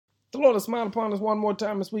The Lord has smiled upon us one more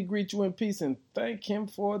time as we greet you in peace and thank Him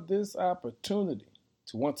for this opportunity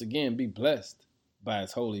to once again be blessed by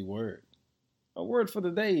His holy word. Our word for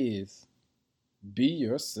the day is be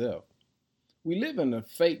yourself. We live in a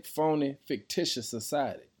fake, phony, fictitious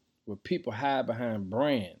society where people hide behind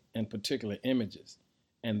brand and particular images.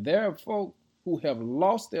 And there are folk who have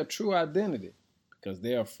lost their true identity because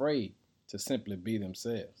they're afraid to simply be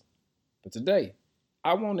themselves. But today,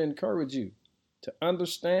 I want to encourage you to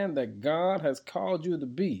understand that God has called you to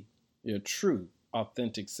be your true,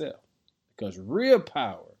 authentic self. Because real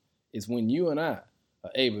power is when you and I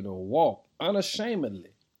are able to walk unashamedly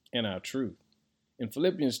in our truth. In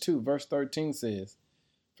Philippians 2, verse 13 says,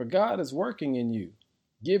 "For God is working in you,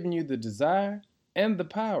 giving you the desire and the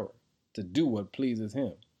power to do what pleases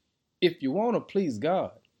Him." If you want to please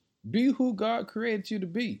God, be who God created you to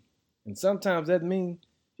be. And sometimes that means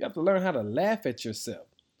you have to learn how to laugh at yourself,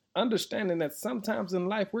 understanding that sometimes in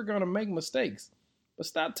life we're going to make mistakes. But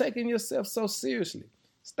stop taking yourself so seriously.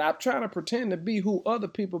 Stop trying to pretend to be who other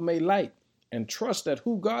people may like and trust that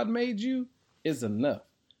who God made you is enough.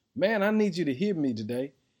 Man, I need you to hear me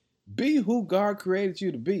today. Be who God created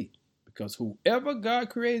you to be, because whoever God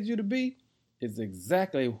created you to be is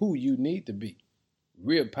exactly who you need to be.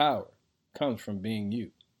 Real power comes from being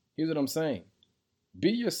you. Here's what I'm saying.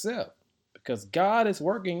 Be yourself, because God is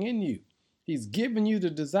working in you. He's given you the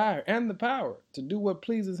desire and the power to do what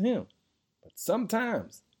pleases Him. But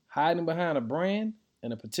sometimes hiding behind a brand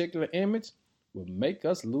and a particular image will make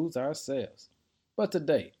us lose ourselves. But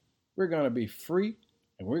today, we're going to be free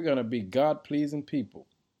and we're going to be God-pleasing people.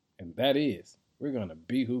 And that is, we're going to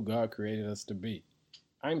be who God created us to be.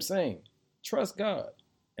 I'm saying, trust God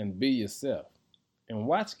and be yourself. And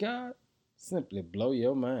watch God simply blow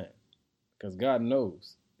your mind, because God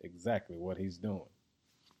knows exactly what He's doing.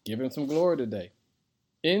 Give Him some glory today.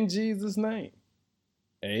 In Jesus' name,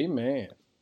 amen.